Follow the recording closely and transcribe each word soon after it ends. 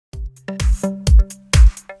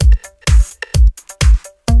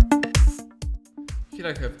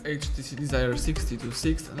Here I have HTC Desire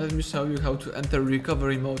 626 and let me show you how to enter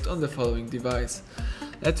recovery mode on the following device.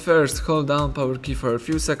 Let's first hold down power key for a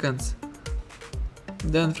few seconds.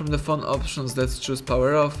 Then from the phone options let's choose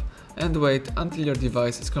power off and wait until your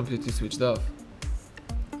device is completely switched off.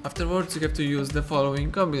 Afterwards you have to use the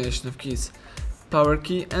following combination of keys: power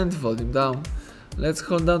key and volume down. Let's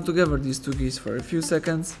hold down together these two keys for a few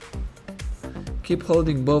seconds. Keep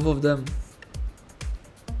holding both of them.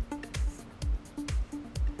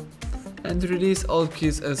 And release all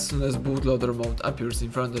keys as soon as bootloader mode appears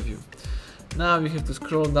in front of you. Now you have to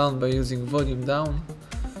scroll down by using volume down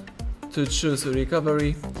to choose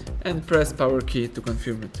recovery and press power key to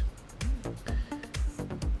confirm it.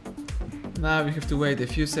 Now you have to wait a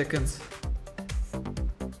few seconds.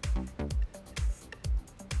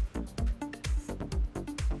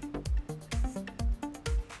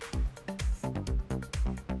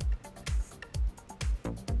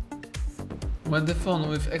 When the phone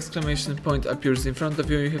with exclamation point appears in front of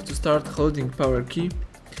you, you have to start holding power key,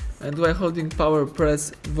 and while holding power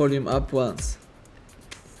press volume up once.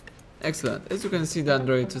 Excellent, as you can see the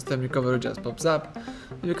Android system recovery just pops up.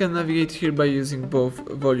 You can navigate here by using both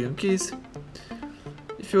volume keys.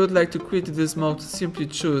 If you would like to quit this mode, simply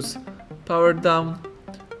choose power down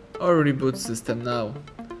or reboot system now.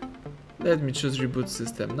 Let me choose reboot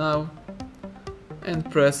system now and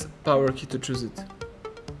press power key to choose it.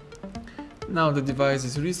 Now the device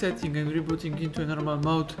is resetting and rebooting into a normal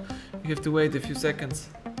mode. You have to wait a few seconds.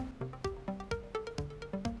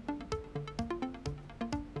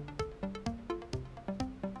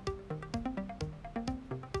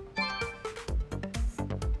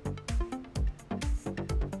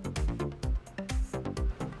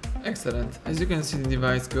 Excellent. As you can see, the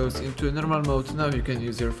device goes into a normal mode. Now you can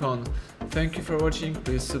use your phone. Thank you for watching.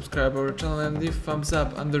 Please subscribe our channel and leave thumbs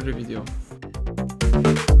up under the video.